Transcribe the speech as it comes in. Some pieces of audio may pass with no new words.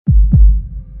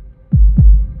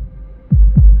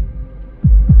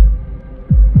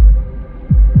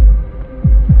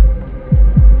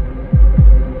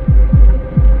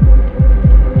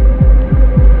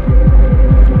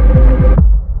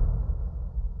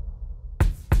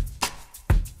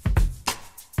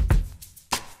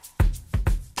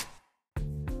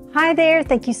Hi there,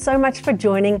 thank you so much for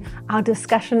joining our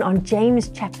discussion on James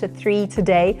chapter 3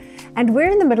 today. And we're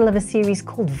in the middle of a series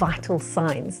called Vital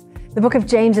Signs. The book of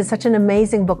James is such an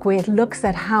amazing book where it looks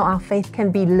at how our faith can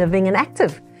be living and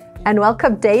active. And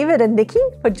welcome David and Nikki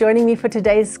for joining me for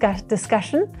today's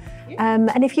discussion.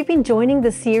 And if you've been joining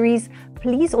the series,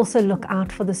 please also look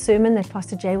out for the sermon that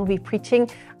Pastor Jay will be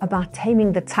preaching about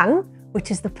taming the tongue,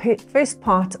 which is the first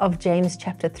part of James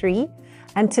chapter 3.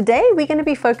 And today we're going to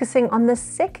be focusing on the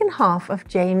second half of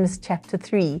James chapter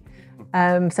 3.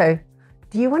 So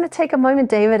do you want to take a moment,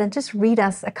 David, and just read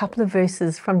us a couple of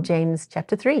verses from James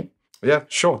chapter 3? Yeah,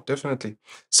 sure, definitely.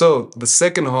 So the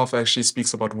second half actually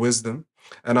speaks about wisdom.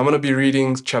 And I'm going to be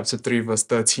reading chapter 3, verse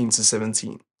 13 to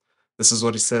 17. This is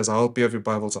what it says. I hope you have your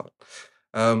Bibles out.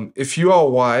 If you are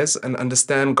wise and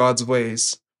understand God's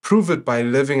ways, prove it by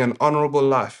living an honorable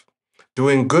life,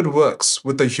 doing good works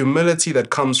with the humility that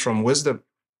comes from wisdom.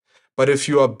 But if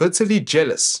you are bitterly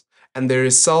jealous and there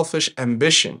is selfish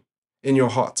ambition in your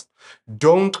heart,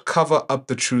 don't cover up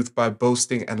the truth by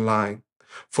boasting and lying.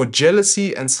 For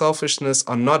jealousy and selfishness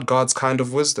are not God's kind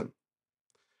of wisdom.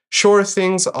 Such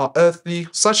things are earthly,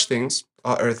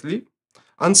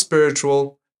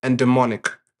 unspiritual, and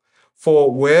demonic.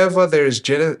 For wherever there is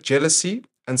jealousy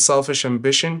and selfish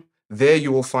ambition, there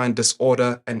you will find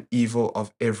disorder and evil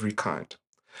of every kind.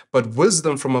 But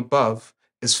wisdom from above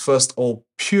is first all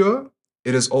pure.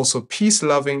 It is also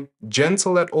peace-loving,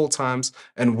 gentle at all times,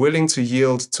 and willing to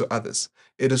yield to others.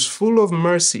 It is full of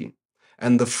mercy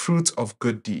and the fruit of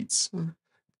good deeds.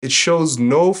 It shows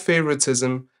no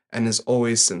favoritism and is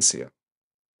always sincere.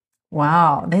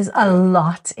 Wow, there's a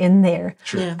lot in there.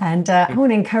 True. Yeah. And I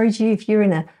want to encourage you, if you're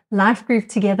in a life group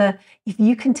together, if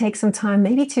you can take some time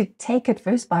maybe to take it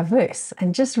verse by verse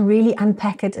and just really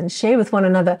unpack it and share with one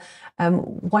another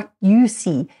what you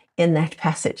see in that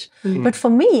passage. But for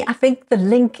me, I think the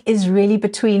link is really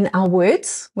between our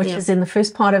words, which is in the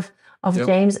first part of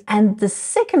James, and the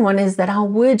second one is that our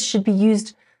words should be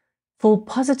used for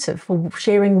positive, for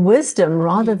sharing wisdom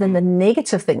rather than the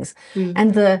negative things.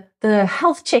 And the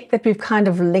health check that we've kind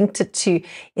of linked it to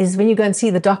is when you go and see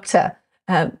the doctor,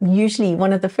 usually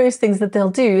one of the first things that they'll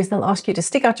do is they'll ask you to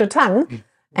stick out your tongue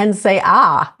and say,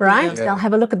 right? Yeah. They'll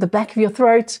have a look at the back of your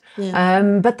throat.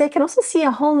 But they can also see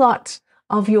a whole lot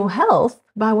of your health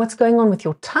by what's going on with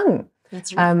your tongue.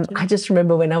 That's right. I just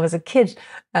remember when I was a kid,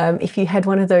 if you had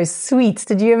one of those sweets,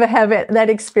 did you ever have that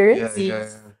experience?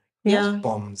 Yeah.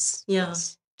 Bombs. Yeah.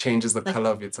 Yes. Changes the color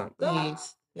of your tongue.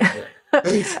 Yes.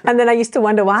 And then I used to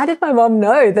wonder, why did my mom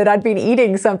know that I'd been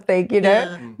eating something, you know?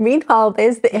 Yeah. Meanwhile,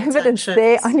 there's the evidence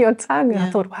there on your tongue. And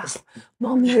I thought, wow,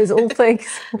 mom knows all things.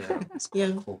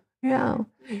 Cool. Yeah.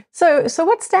 So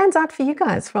what stands out for you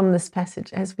guys from this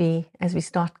passage as we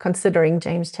start considering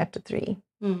James chapter 3?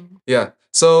 Yeah.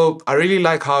 So I really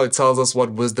like how it tells us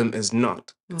what wisdom is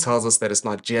not. It tells us that it's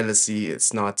not jealousy,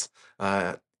 it's not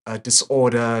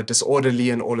disorderly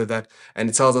and all of that. And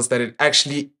it tells us that it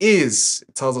actually is.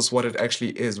 It tells us what it actually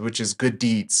is, which is good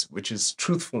deeds, which is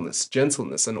truthfulness,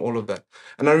 gentleness, and all of that.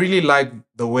 And I really like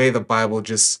the way the Bible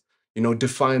just,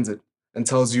 defines it and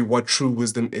tells you what true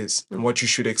wisdom is and what you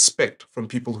should expect from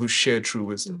people who share true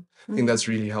wisdom. I think that's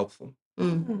really helpful.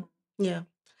 Yeah.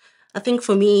 I think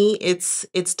for me, it's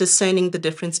discerning the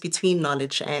difference between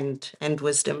knowledge and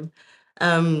wisdom.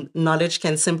 Knowledge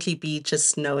can simply be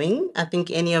just knowing. I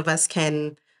think any of us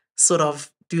can sort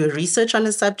of do a research on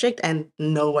a subject and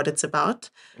know what it's about.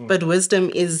 But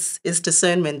wisdom is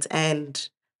discernment and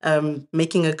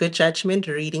making a good judgment,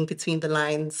 reading between the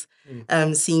lines,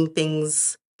 seeing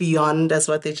things beyond as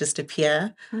what they just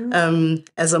appear.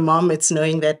 As a mom, it's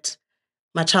knowing that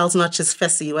my child's not just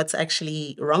fussy. What's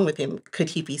actually wrong with him?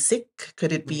 Could he be sick?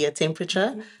 Could it be a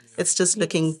temperature? It's just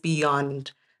looking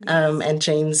beyond. And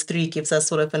James 3 gives us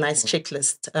sort of a nice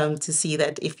checklist to see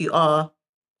that if you are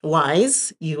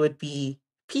wise, you would be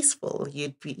peaceful.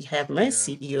 You'd have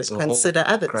mercy. You would consider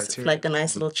others. It's like a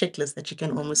nice little checklist that you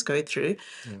can almost go through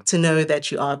to know that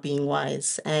you are being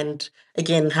wise. And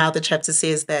again, how the chapter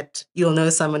says that you'll know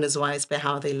someone is wise by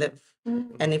how they live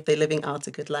and if they're living out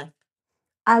a good life.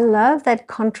 I love that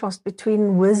contrast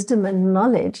between wisdom and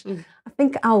knowledge. I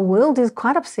think our world is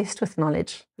quite obsessed with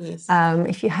knowledge. Yes.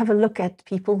 If you have a look at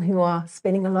people who are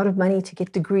spending a lot of money to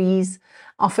get degrees,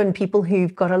 often people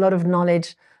who've got a lot of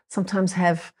knowledge sometimes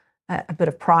have a bit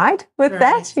of pride with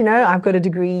that. I've got a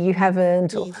degree, you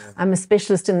haven't, or I'm a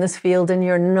specialist in this field and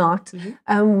you're not.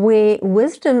 Where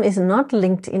wisdom is not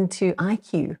linked into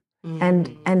IQ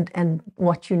and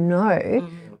what you know,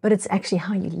 but it's actually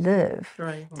how you live.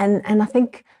 Right. And I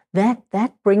think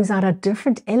that brings out a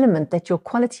different element, that your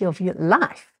quality of your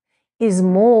life is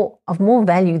of more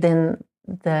value than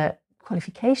the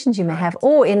qualifications you may have,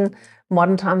 or in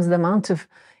modern times, the amount of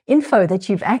info that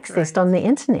you've accessed on the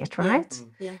internet, right?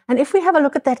 Yeah. And if we have a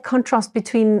look at that contrast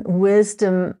between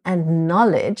wisdom and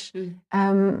knowledge,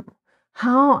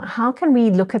 how can we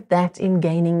look at that in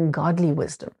gaining godly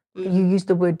wisdom? You used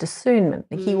the word discernment.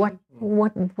 Nikki,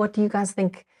 what do you guys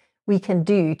think we can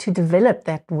do to develop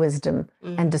that wisdom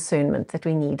and discernment that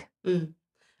we need?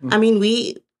 I mean,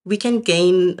 we can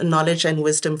gain knowledge and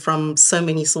wisdom from so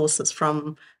many sources,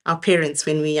 from our parents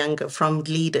when we're younger, from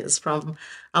leaders, from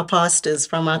our pastors,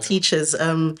 from our teachers.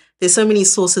 There's so many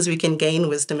sources we can gain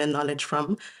wisdom and knowledge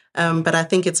from. But I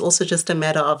think it's also just a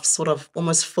matter of sort of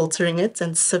almost filtering it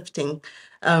and sifting.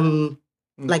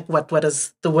 Like what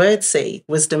does the word say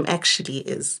wisdom actually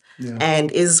is?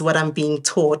 And is what I'm being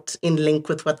taught in link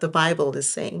with what the Bible is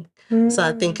saying? So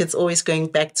I think it's always going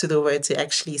back to the word to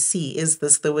actually see, is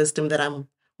this the wisdom that I'm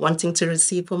wanting to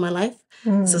receive for my life?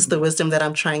 Is this the wisdom that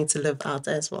I'm trying to live out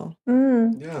as well?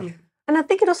 Yeah. And I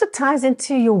think it also ties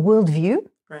into your worldview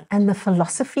and the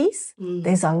philosophies.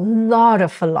 There's a lot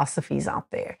of philosophies out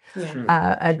there.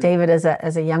 David,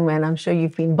 as a young man, I'm sure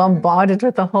you've been bombarded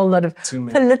with a whole lot of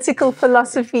political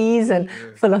philosophies and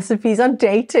philosophies on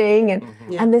dating,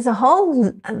 and there's a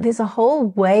whole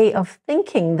way of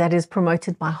thinking that is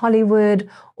promoted by Hollywood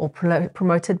or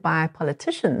promoted by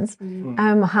politicians.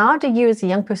 How do you, as a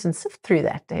young person, sift through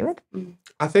that, David?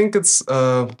 I think it's,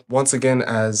 once again,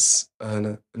 as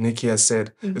Nikki has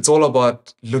said, it's all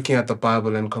about looking at the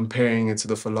Bible and comparing it to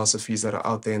the philosophies that are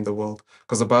out there in the world,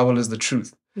 because the Bible is the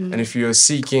truth. And if you're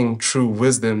seeking true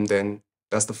wisdom, then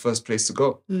that's the first place to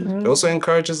go. It also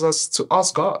encourages us to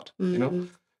ask God, you know.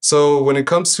 So when it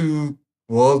comes to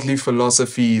worldly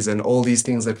philosophies and all these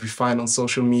things that we find on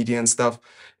social media and stuff,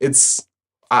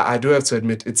 I do have to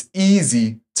admit, it's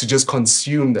easy to just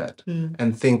consume that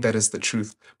and think that it's the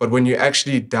truth. But when you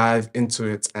actually dive into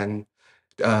it and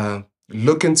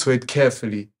look into it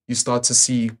carefully, you start to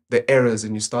see the errors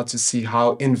and you start to see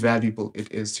how invaluable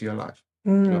it is to your life.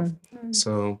 You know?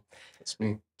 So that's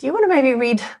me. Do you want to maybe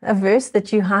read a verse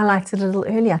that you highlighted a little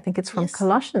earlier? I think it's from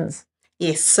Colossians.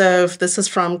 Yes, so this is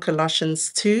from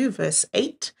Colossians 2, verse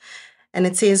 8. And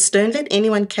it says, "Don't let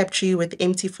anyone capture you with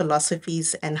empty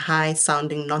philosophies and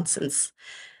high-sounding nonsense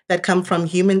that come from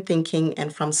human thinking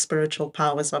and from spiritual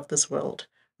powers of this world,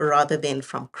 rather than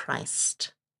from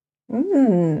Christ." Do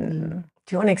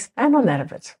you want to expand on that a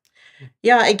bit?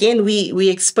 Yeah, again, we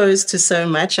exposed to so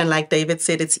much. And like David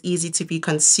said, it's easy to be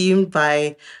consumed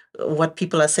by what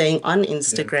people are saying on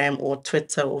Instagram or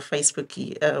Twitter or Facebook.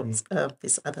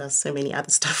 There's so many other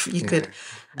stuff you could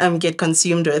get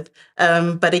consumed with.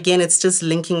 But again, it's just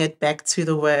linking it back to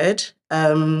the word.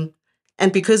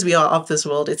 And because we are of this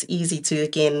world, it's easy to,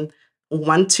 again,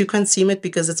 want to consume it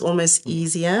because it's almost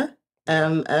easier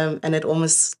and it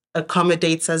almost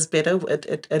accommodates us better.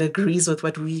 It agrees with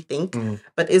what we think.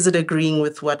 But is it agreeing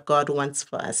with what God wants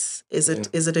for us? Is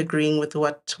it agreeing with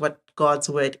what God's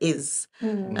word is?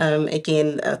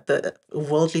 Again, the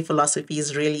worldly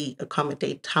philosophies really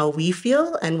accommodate how we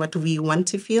feel and what we want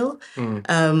to feel.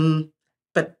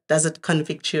 But does it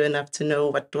convict you enough to know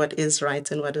what is right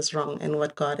and what is wrong and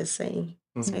what God is saying?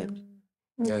 So,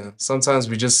 yeah, sometimes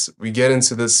we get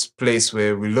into this place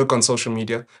where we look on social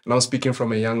media, and I'm speaking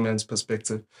from a young man's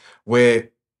perspective, where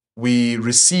we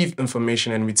receive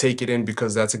information and we take it in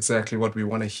because that's exactly what we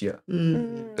want to hear.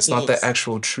 It's not the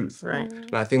actual truth. Right.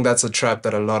 And I think that's a trap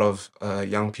that a lot of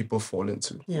young people fall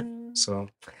into. Yeah. So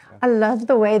I love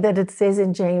the way that it says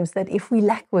in James that if we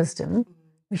lack wisdom,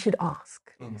 we should ask.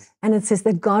 And it says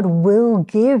that God will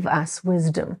give us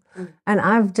wisdom. And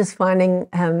I'm just finding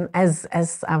as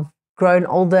I've grown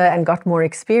older and got more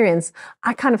experience,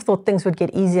 I kind of thought things would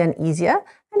get easier and easier.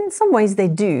 And in some ways they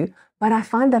do. But I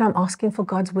find that I'm asking for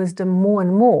God's wisdom more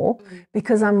and more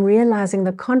because I'm realizing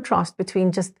the contrast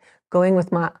between just going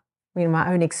with my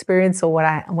own experience or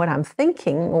what I'm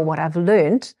thinking or what I've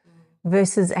learned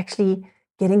versus actually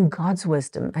getting God's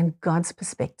wisdom and God's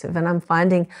perspective. And I'm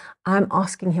finding I'm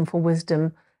asking him for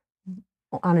wisdom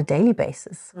on a daily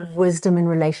basis, wisdom in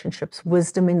relationships,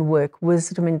 wisdom in work,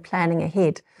 wisdom in planning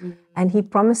ahead. And he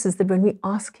promises that when we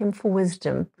ask him for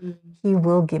wisdom, he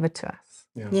will give it to us.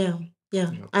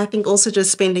 Yeah. I think also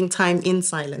just spending time in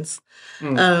silence.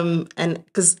 And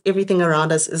because everything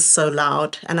around us is so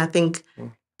loud. And I think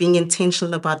being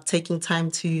intentional about taking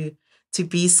time to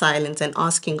be silent and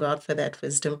asking God for that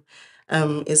wisdom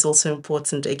is also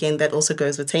important. Again, that also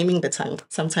goes with taming the tongue.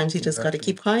 Sometimes you just got to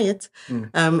keep quiet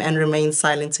and remain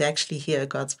silent to actually hear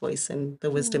God's voice and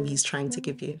the wisdom he's trying to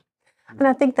give you. And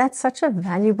I think that's such a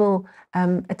valuable,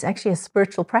 it's actually a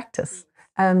spiritual practice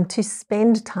to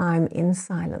spend time in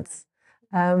silence.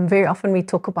 Very often we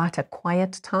talk about a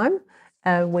quiet time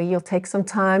where you'll take some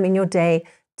time in your day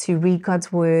to read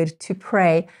God's word, to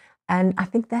pray. And I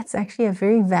think that's actually a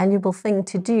very valuable thing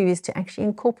to do, is to actually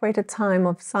incorporate a time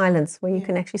of silence where you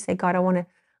can actually say, God, I want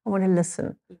to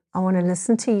listen. I want to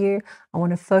listen to you. I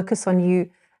want to focus on you,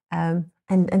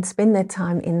 and spend that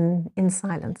time in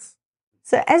silence.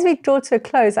 So as we draw to a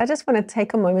close, I just want to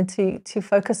take a moment to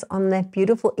focus on that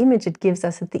beautiful image it gives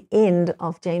us at the end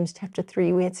of James chapter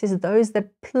 3, where it says, those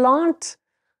that plant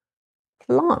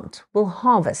will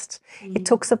harvest. It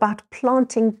talks about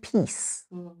planting peace,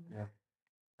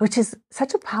 which is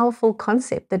such a powerful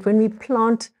concept, that when we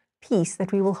plant peace,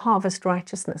 that we will harvest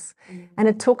righteousness. And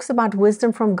it talks about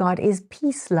wisdom from God is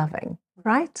peace-loving,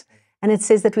 right? And it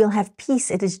says that we'll have peace.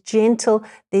 It is gentle.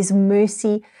 There's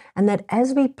mercy. And that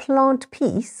as we plant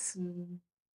peace,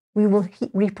 we will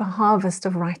reap a harvest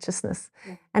of righteousness.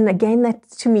 And again, that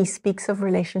to me speaks of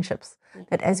relationships.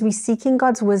 That as we seeking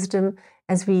God's wisdom,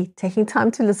 as we taking time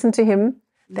to listen to Him,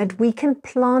 that we can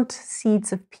plant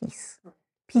seeds of peace.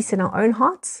 Peace in our own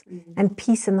hearts and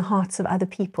peace in the hearts of other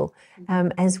people,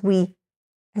 as we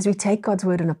take God's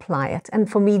word and apply it. And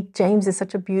for me, James is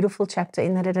such a beautiful chapter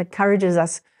in that it encourages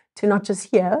us to not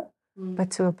just hear,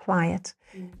 but to apply it.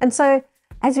 And so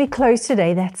as we close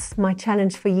today, that's my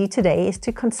challenge for you today, is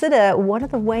to consider what are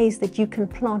the ways that you can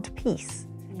plant peace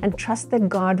and trust that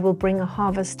God will bring a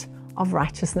harvest of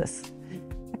righteousness.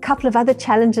 A couple of other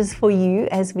challenges for you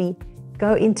as we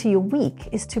go into your week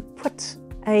is to put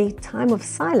a time of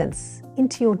silence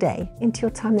into your day, into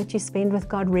your time that you spend with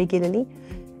God regularly.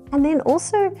 And then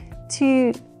also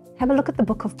to have a look at the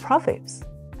book of Proverbs.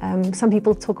 Some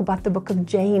people talk about the book of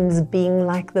James being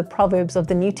like the Proverbs of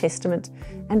the New Testament.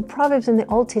 And Proverbs in the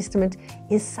Old Testament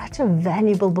is such a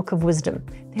valuable book of wisdom.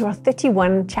 There are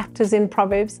 31 chapters in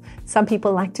Proverbs. Some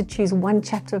people like to choose one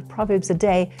chapter of Proverbs a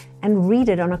day and read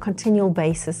it on a continual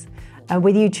basis.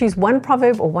 Whether you choose one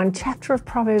proverb or one chapter of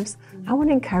Proverbs, I want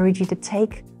to encourage you to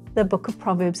take the book of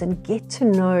Proverbs and get to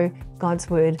know God's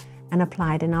word and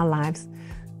apply it in our lives.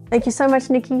 Thank you so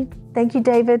much, Nikki. Thank you,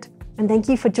 David. And thank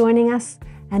you for joining us.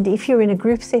 And if you're in a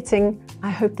group setting, I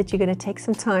hope that you're going to take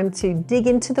some time to dig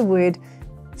into the word,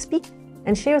 speak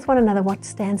and share with one another what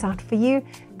stands out for you.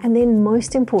 And then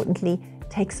most importantly,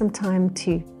 take some time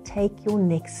to take your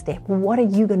next step. What are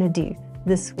you going to do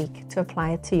this week to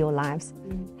apply it to your lives?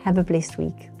 Have a blessed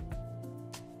week.